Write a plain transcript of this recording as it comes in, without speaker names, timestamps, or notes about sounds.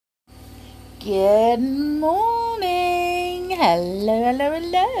Good morning. Hello, hello,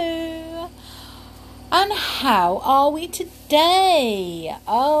 hello. And how are we today?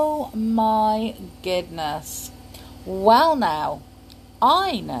 Oh my goodness. Well now,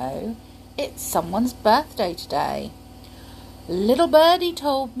 I know it's someone's birthday today. Little birdie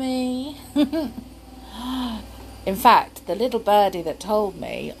told me. In fact, the little birdie that told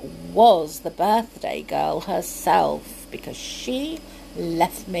me was the birthday girl herself, because she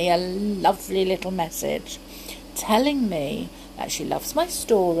left me a lovely little message telling me that she loves my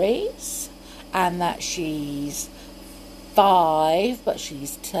stories and that she's 5, but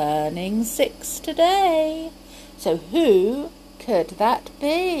she's turning 6 today. So who could that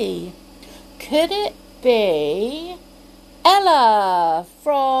be? Could it be Ella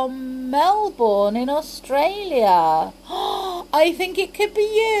from Melbourne in Australia? I think it could be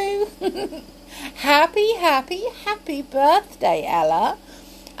you. Happy birthday, Ella.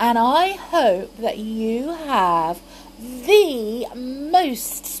 And I hope that you have the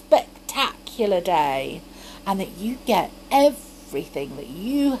most spectacular day and that you get everything that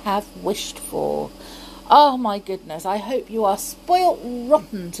you have wished for. Oh my goodness, I hope you are spoilt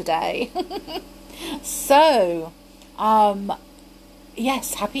rotten today. So,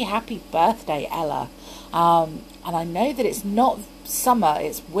 yes, happy birthday, Ella. And I know that it's not summer,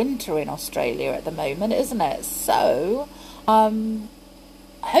 it's winter in Australia at the moment, isn't it? So,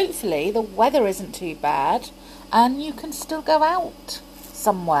 hopefully the weather isn't too bad and you can still go out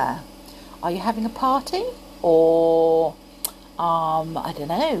somewhere. Are you having a party? Or, I don't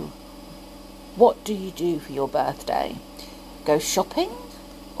know. What do you do for your birthday? Go shopping?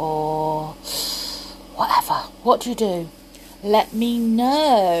 Or whatever. What do you do? Let me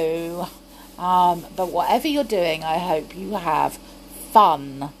know. But whatever you're doing, I hope you have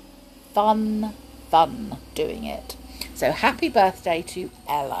fun doing it. So happy birthday to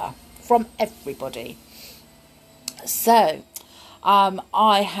Ella from everybody. So,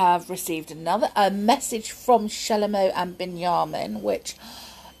 I have received a message from Shelamo and Binyamin, which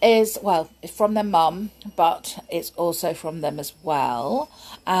is, well, it's from their mum, but it's also from them as well.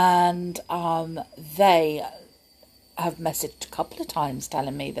 And they have messaged a couple of times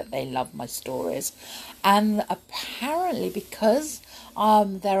telling me that they love my stories. And apparently because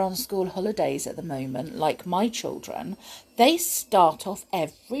they're on school holidays at the moment, like my children, they start off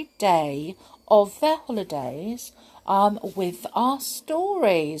every day of their holidays with our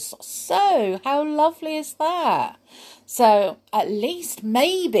stories. So how lovely is that? So at least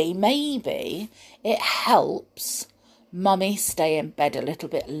maybe it helps Mummy stay in bed a little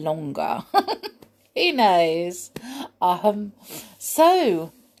bit longer. Who knows? And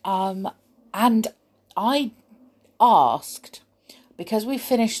I asked, because we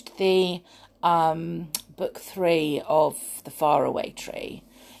finished the book 3 of The Faraway Tree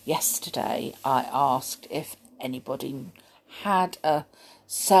yesterday, I asked if anybody had a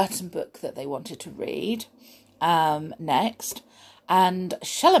certain book that they wanted to read next. And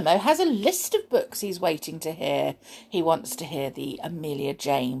Shelamo has a list of books he's waiting to hear. He wants to hear the Amelia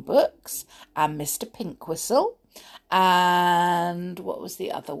Jane books and Mr. Pinkwhistle. And what was the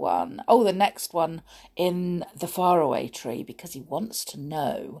other one? Oh, the next one in The Faraway Tree, because he wants to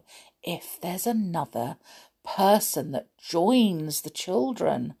know if there's another person that joins the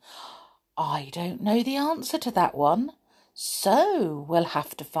children. I don't know the answer to that one. So we'll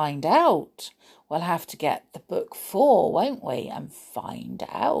have to find out. We'll have to get the book 4, won't we, and find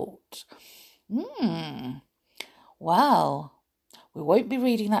out. Well, we won't be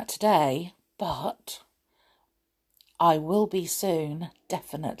reading that today, but I will be soon,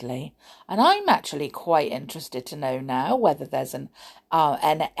 definitely. And I'm actually quite interested to know now whether there's an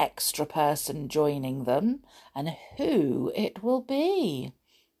extra person joining them and who it will be.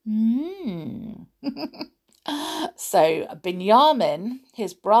 So Binyamin,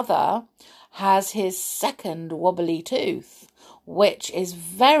 his brother, has his second wobbly tooth, which is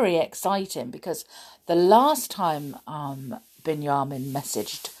very exciting because the last time Binyamin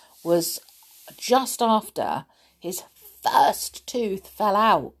messaged was just after his first tooth fell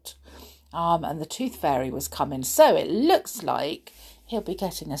out, and the tooth fairy was coming. So it looks like he'll be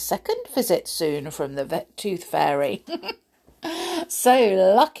getting a second visit soon from the tooth fairy.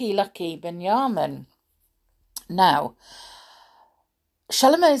 So lucky Binyamin. Now,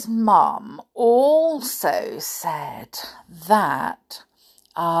 Shalamo's mum also said that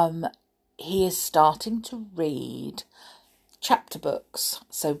he is starting to read chapter books,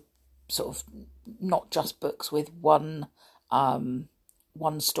 so sort of not just books with one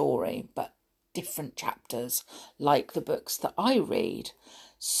story, but different chapters, like the books that I read.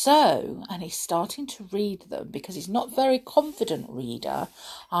 So, and he's starting to read them because he's not a very confident reader.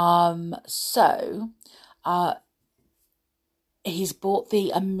 He's bought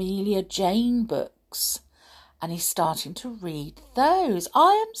the Amelia Jane books and he's starting to read those.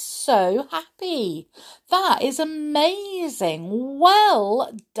 I am so happy. That is amazing.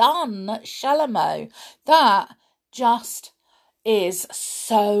 Well done, Shalamo. That just is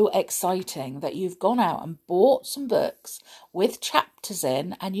so exciting that you've gone out and bought some books with chapters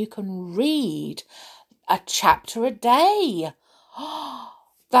in and you can read a chapter a day.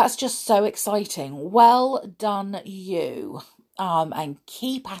 That's just so exciting. Well done, you. And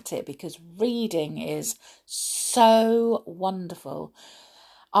keep at it because reading is so wonderful.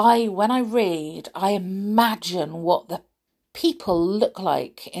 When I read, I imagine what the people look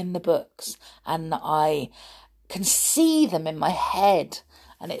like in the books and I can see them in my head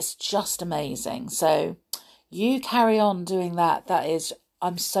and it's just amazing. So you carry on doing that.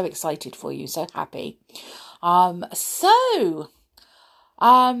 I'm so excited for you, so happy. I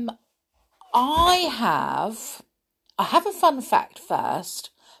have a fun fact first,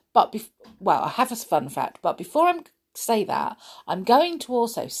 I have a fun fact, but before I say that, I'm going to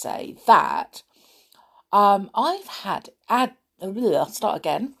also say that I'll start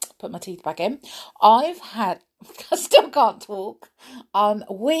again, put my teeth back in. I still can't talk.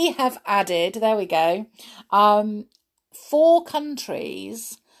 We have added, there we go, 4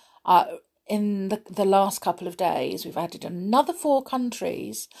 countries, in the last couple of days. We've added another 4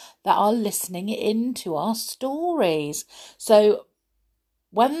 countries that are listening into our stories. So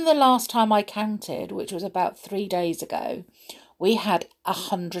when the last time I counted, which was about 3 days ago, we had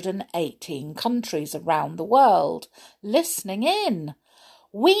 118 countries around the world listening in.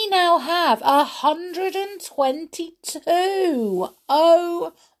 We now have 122.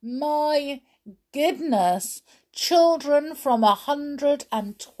 Oh my goodness. Children from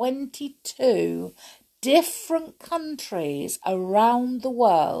 122 different countries around the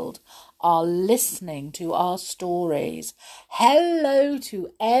world are listening to our stories. Hello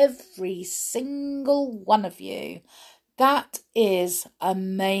to every single one of you. That is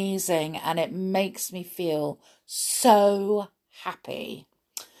amazing and it makes me feel so happy.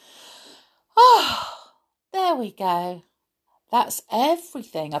 Oh, there we go. That's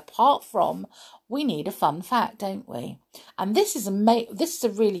everything apart from we need a fun fact, don't we? And this is a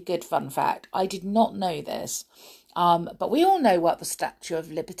really good fun fact. I did not know this. But we all know what the Statue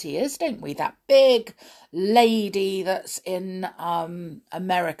of Liberty is, don't we? That big lady that's in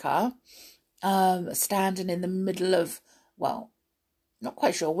America, standing in the middle of, well, not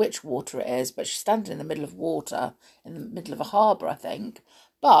quite sure which water it is, but she's standing in the middle of water, in the middle of a harbour, I think.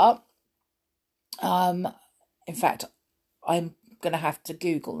 But, in fact, I'm going to have to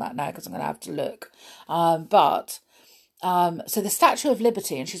Google that now because I'm going to have to look. So the Statue of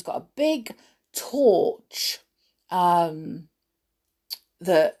Liberty, and she's got a big torch that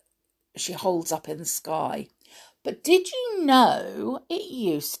she holds up in the sky. But did you know it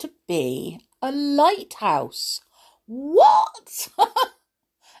used to be a lighthouse? What?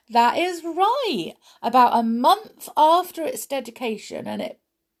 That is right. About a month after its dedication, and it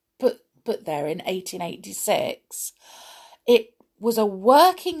put there in 1886, it was a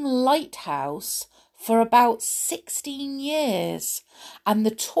working lighthouse for about 16 years. And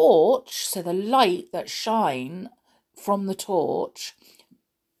the torch, so the light that shine from the torch,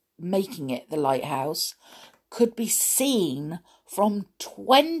 making it the lighthouse, could be seen from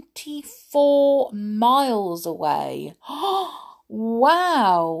 24 miles away.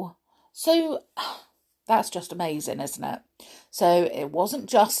 Wow. So that's just amazing, isn't it? So it wasn't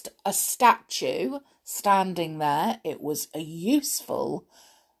just a statue standing there, it was a useful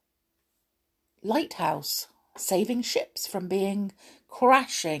lighthouse, saving ships from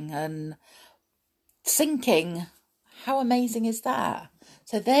crashing and sinking. How amazing is that?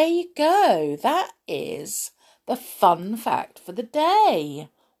 So there you go. That is the fun fact for the day.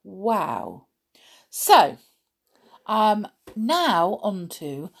 Wow. So, now on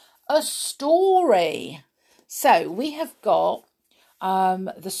to a story. So we have got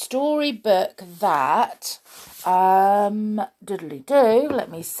the storybook that diddly-do.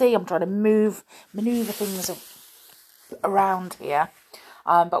 Let me see. I'm trying to maneuver things around here.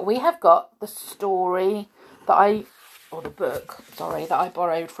 But we have got the story that the book that I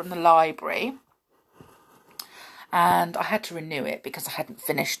borrowed from the library. And I had to renew it because I hadn't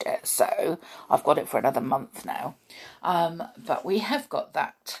finished it. So I've got it for another month now. But we have got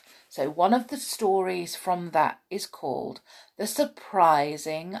that. So one of the stories from that is called The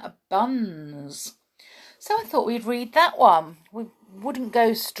Surprising Buns. So I thought we'd read that one. We wouldn't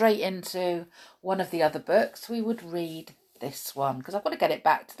go straight into one of the other books. We would read this one because I've got to get it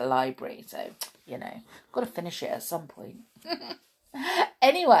back to the library. So, you know, I've got to finish it at some point.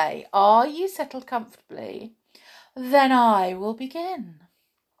 Anyway, are you settled comfortably? Then I will begin.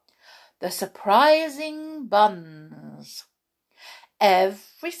 The surprising buns.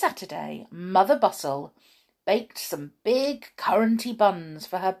 Every Saturday, Mother Bustle baked some big curranty buns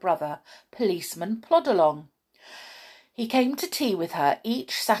for her brother, Policeman Plodalong. He came to tea with her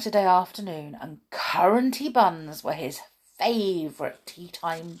each Saturday afternoon, and curranty buns were his favourite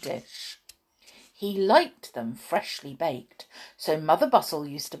tea-time dish. He liked them freshly baked, so Mother Bustle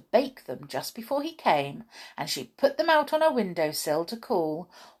used to bake them just before he came, and she put them out on her window-sill to cool,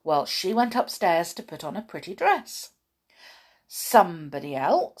 while she went upstairs to put on a pretty dress. Somebody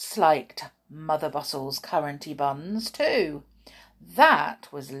else liked Mother Bustle's curranty buns too. That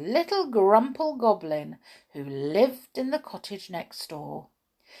was little Grumple Goblin, who lived in the cottage next door.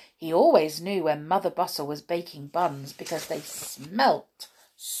 He always knew when Mother Bustle was baking buns because they smelt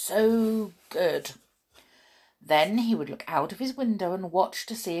so good. Then he would look out of his window and watch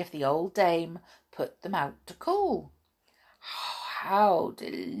to see if the old dame put them out to cool. How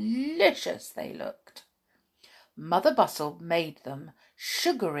delicious they looked! Mother Bustle made them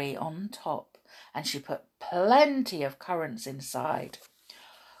sugary on top, and she put plenty of currants inside.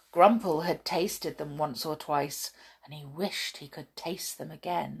 Grumple had tasted them once or twice, and he wished he could taste them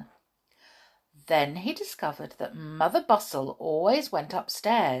again. Then he discovered that Mother Bustle always went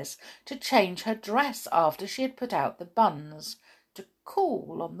upstairs to change her dress after she had put out the buns to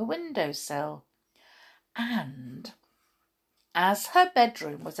cool on the window-sill. And as her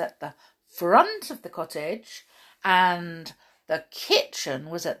bedroom was at the front of the cottage and the kitchen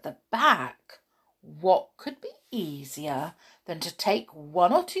was at the back, what could be easier than to take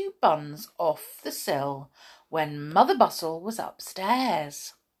one or two buns off the sill when Mother Bustle was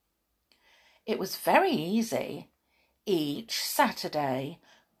upstairs? It was very easy. Each Saturday,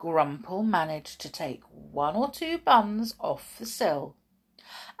 Grumple managed to take one or two buns off the sill.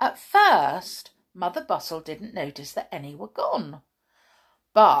 At first, Mother Bustle didn't notice that any were gone.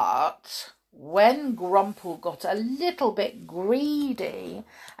 But when Grumple got a little bit greedy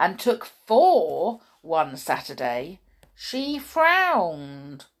and took 4 one Saturday, she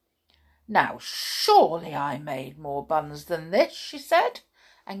frowned. "Now surely I made more buns than this," she said,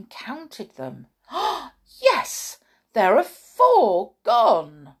 and counted them. "Yes, there are 4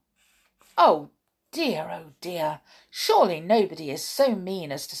 gone. Oh dear, surely nobody is so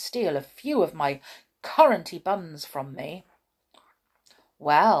mean as to steal a few of my curranty buns from me."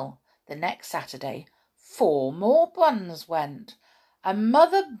 Well, the next Saturday 4 more buns went, and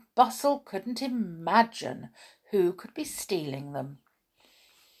Mother Bustle couldn't imagine who could be stealing them.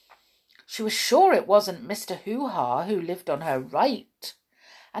 She was sure it wasn't Mr. Hoo-Ha, who lived on her right,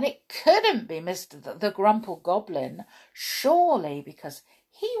 and it couldn't be Mr. the Grumple Goblin, surely, because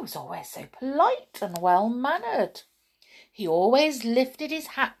he was always so polite and well-mannered. He always lifted his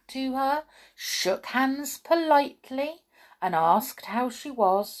hat to her, shook hands politely, and asked how she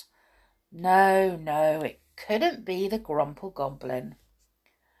was. No, it couldn't be the Grumple Goblin.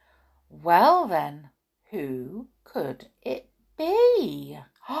 Well then, who could it be?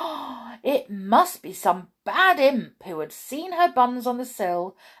 It must be some bad imp who had seen her buns on the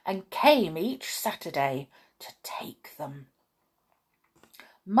sill and came each Saturday to take them.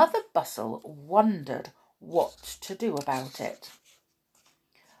 Mother Bustle wondered what to do about it.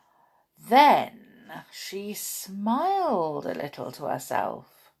 Then she smiled a little to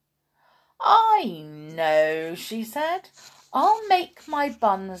herself. "I know," she said. "I'll make my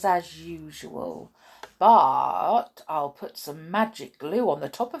buns as usual, but I'll put some magic glue on the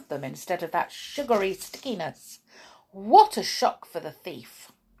top of them instead of that sugary stickiness. What a shock for the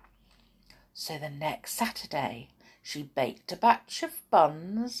thief!" So the next Saturday she baked a batch of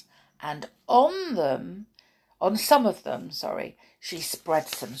buns, and on some of them, she spread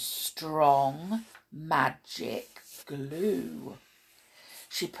some strong magic glue.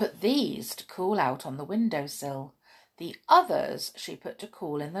 She put these to cool out on the windowsill. The others she put to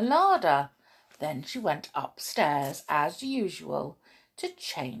cool in the larder. Then she went upstairs, as usual, to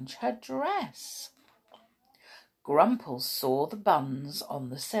change her dress. Grumple saw the buns on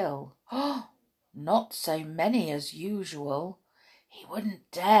the sill. Not so many as usual. He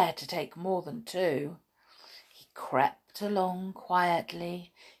wouldn't dare to take more than 2. He crept along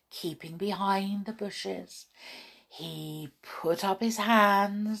quietly, keeping behind the bushes. He put up his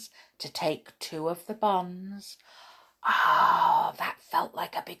hands to take 2 of the buns. That felt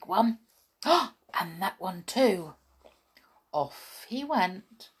like a big one. And that one too. Off he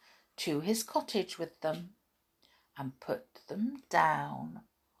went to his cottage with them and put them down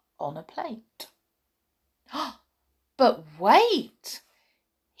on a plate. But wait,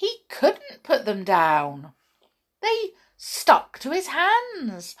 he couldn't put them down. They stuck to his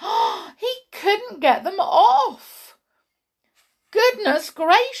hands. He couldn't get them off. Goodness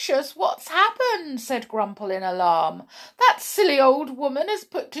gracious, what's happened? Said Grumple in alarm. That silly old woman has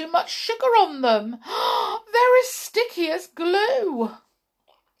put too much sugar on them. They're as sticky as glue.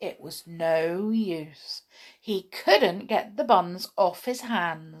 It was no use. He couldn't get the buns off his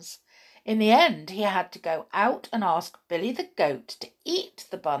hands. In the end, he had to go out and ask Billy the goat to eat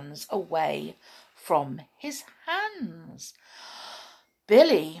the buns away from his hands.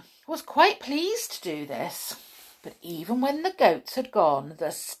 Billy was quite pleased to do this, but even when the goats had gone, the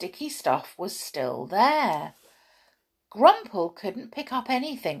sticky stuff was still there. Grumple couldn't pick up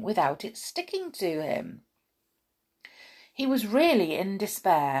anything without it sticking to him. He was really in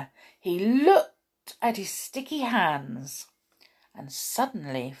despair. He looked at his sticky hands and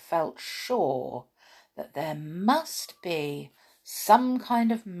suddenly felt sure that there must be some kind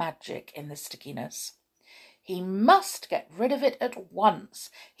of magic in the stickiness. He must get rid of it at once.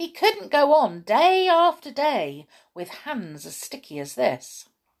 He couldn't go on day after day with hands as sticky as this.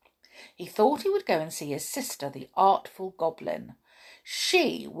 He thought he would go and see his sister, the artful goblin.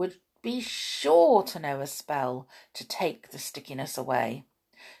 She would be sure to know a spell to take the stickiness away.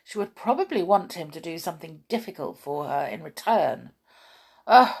 She would probably want him to do something difficult for her in return.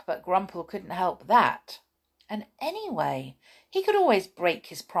 But Grumple couldn't help that. And anyway, he could always break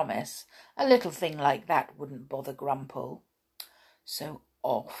his promise. A little thing like that wouldn't bother Grumple. So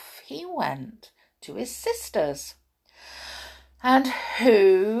off he went to his sister's. And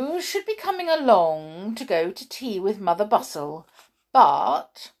who should be coming along to go to tea with Mother Bustle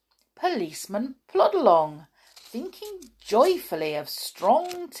but Policeman Plodalong, thinking joyfully of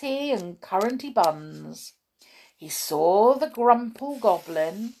strong tea and curranty buns. He saw the Grumple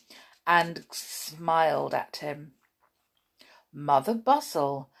Goblin and smiled at him. Mother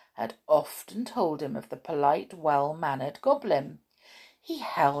Bustle had often told him of the polite, well-mannered goblin. He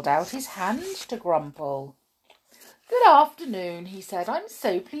held out his hand to Grumple. "Good afternoon," he said. "I'm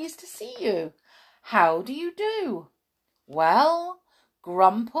so pleased to see you. How do you do?" Well,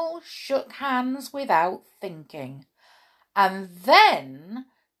 Grumple shook hands without thinking. And then,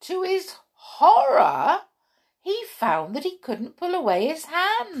 to his horror, he found that he couldn't pull away his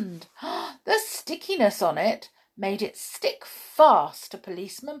hand. The stickiness on it made it stick fast to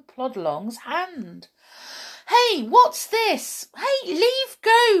Policeman Plodalong's hand. "Hey, what's this? Hey, leave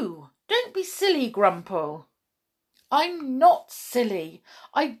go! Don't be silly, Grumple." "I'm not silly.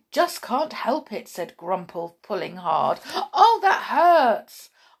 I just can't help it," said Grumple, pulling hard. "Oh, that hurts.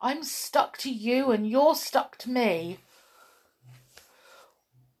 I'm stuck to you and you're stuck to me."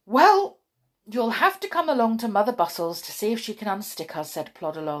 "Well, you'll have to come along to Mother Bustle's to see if she can unstick us," said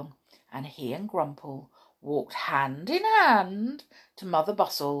Plodalong. And he and Grumple walked hand in hand to Mother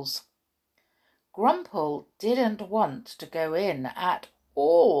Bustle's. Grumple didn't want to go in at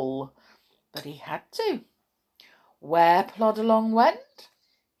all, but he had to. Where Plodalong went,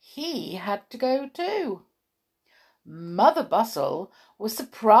 he had to go too. Mother Bustle was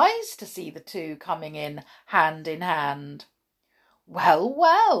surprised to see the two coming in hand. "Well,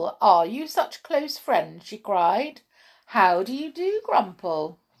 well, are you such close friends?" she cried. "How do you do,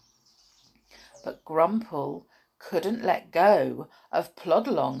 Grumple?" But Grumple couldn't let go of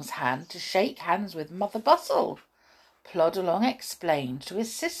Plodalong's hand to shake hands with Mother Bustle. Plodalong explained to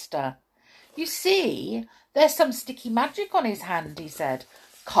his sister. "You see, there's some sticky magic on his hand," he said.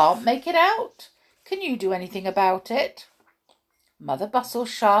 "Can't make it out. Can you do anything about it?" Mother Bustle's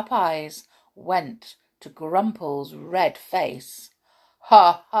sharp eyes went to Grumple's red face.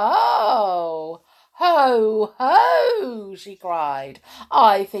 "Ha ho! Ho ho!" she cried.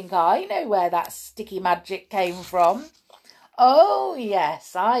 "I think I know where that sticky magic came from. Oh,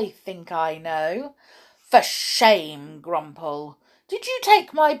 yes, I think I know. For shame, Grumple. Did you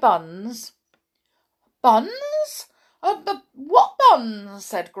take my buns?" "Buns? What buns?"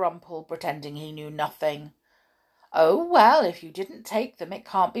 said Grumple, pretending he knew nothing. "Oh, well, if you didn't take them, it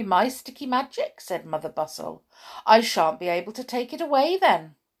can't be my sticky magic," said Mother Bustle. "I shan't be able to take it away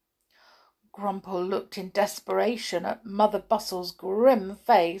then." Grumple looked in desperation at Mother Bustle's grim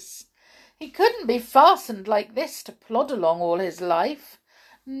face. He couldn't be fastened like this to Plodalong all his life.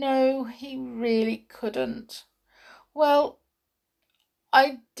 No, he really couldn't. "Well,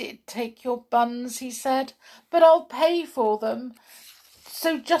 I did take your buns," he said, "but I'll pay for them.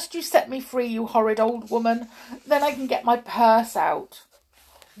 So just you set me free, you horrid old woman. Then I can get my purse out."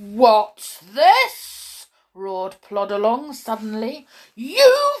 "What's this?" roared Plodalong suddenly.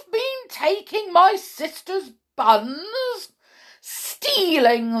 "You've been taking my sister's buns?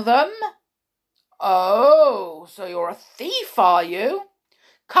 Stealing them?" Oh, so you're a thief, are you?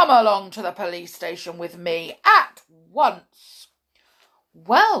 Come along to the police station with me at once.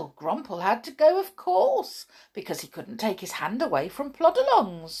 Well, Grumple had to go, of course, because he couldn't take his hand away from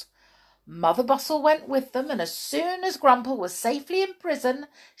Plodalongs. Mother Bustle went with them, and as soon as Grumple was safely in prison,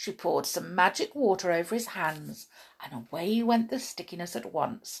 she poured some magic water over his hands, and away went the stickiness at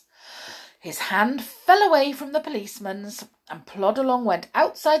once. His hand fell away from the policeman's, and Plodalong went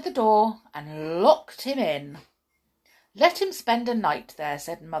outside the door and locked him in. Let him spend a night there,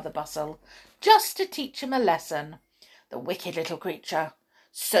 said Mother Bustle, just to teach him a lesson. The wicked little creature,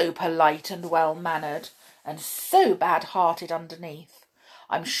 so polite and well-mannered, and so bad-hearted underneath.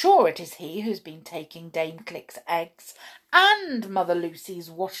 I'm sure it is he who's been taking Dame Click's eggs and Mother Lucy's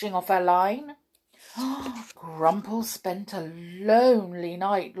washing off her line. Grumple spent a lonely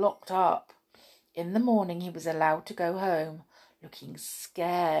night locked up. In the morning he was allowed to go home, looking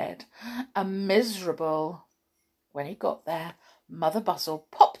scared and miserable. When he got there, Mother Bustle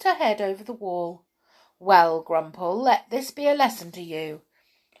popped her head over the wall. Well, Grumple, let this be a lesson to you.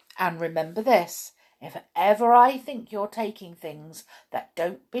 And remember this, if ever I think you're taking things that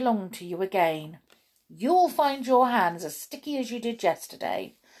don't belong to you again, you'll find your hands as sticky as you did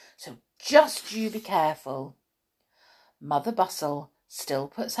yesterday. So just you be careful. Mother Bustle still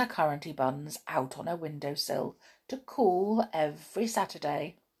puts her curranty buns out on her windowsill to cool every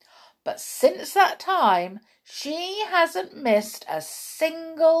Saturday. But since that time, she hasn't missed a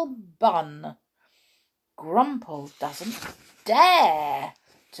single bun. Grumple doesn't dare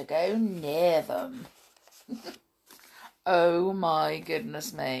to go near them. Oh my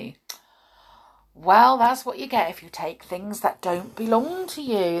goodness me. Well, that's what you get if you take things that don't belong to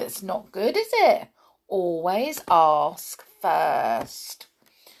you. It's not good, is it? Always ask first.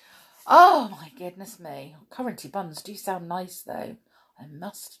 Oh my goodness me. Curranty buns do sound nice though. I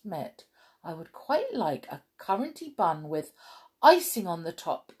must admit, I would quite like a curranty bun with icing on the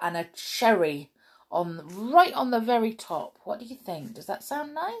top and a cherry right on the very top. What do you think? Does that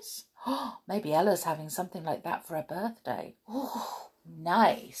sound nice? Oh, maybe Ella's having something like that for her birthday. Oh,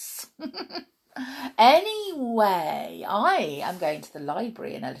 nice. Anyway, I am going to the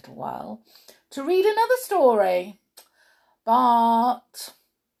library in a little while to read another story. But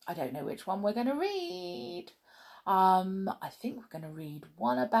I don't know which one we're going to read. I think we're going to read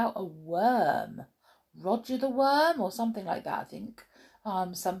one about a worm. Roger the Worm or something like that, I think.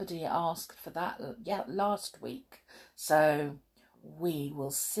 Somebody asked for that last week. So we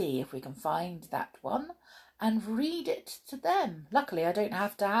will see if we can find that one and read it to them. Luckily, I don't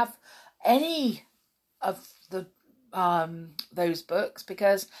have to have any of the those books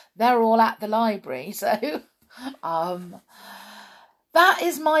because they're all at the library. So that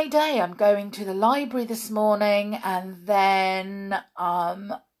is my day. I'm going to the library this morning and then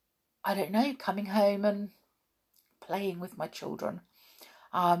I don't know, coming home and playing with my children.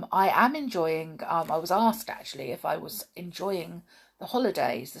 I am enjoying, I was asked actually if I was enjoying the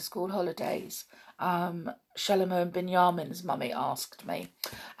holidays, the school holidays. Shalomah and Binyamin's mummy asked me.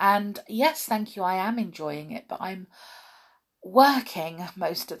 And yes, thank you, I am enjoying it, but I'm working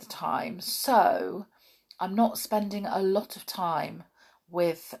most of the time. So I'm not spending a lot of time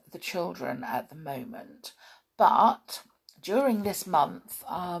with the children at the moment. But during this month,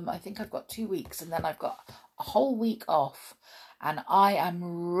 I think I've got 2 weeks and then I've got a whole week off. And I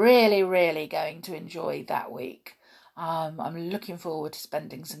am really, really going to enjoy that week. I'm looking forward to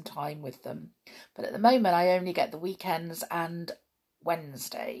spending some time with them. But at the moment, I only get the weekends and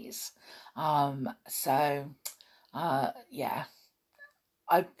Wednesdays. Yeah.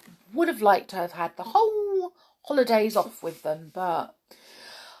 I would have liked to have had the whole holidays off with them, but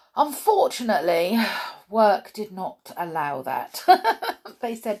unfortunately, work did not allow that.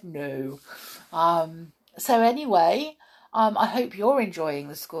 They said no. So anyway, I hope you're enjoying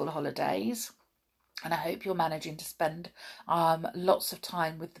the school holidays and I hope you're managing to spend lots of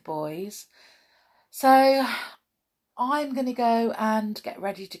time with the boys. So I'm going to go and get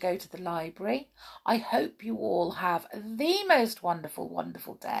ready to go to the library. I hope you all have the most wonderful,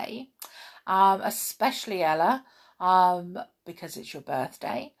 wonderful day, especially Ella, because it's your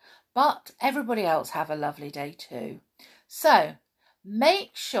birthday. But everybody else have a lovely day too. So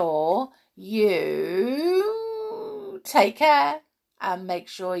make sure you take care and make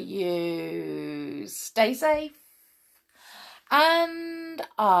sure you stay safe. And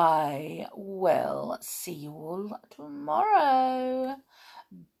I will see you all tomorrow.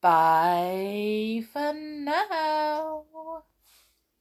 Bye for now.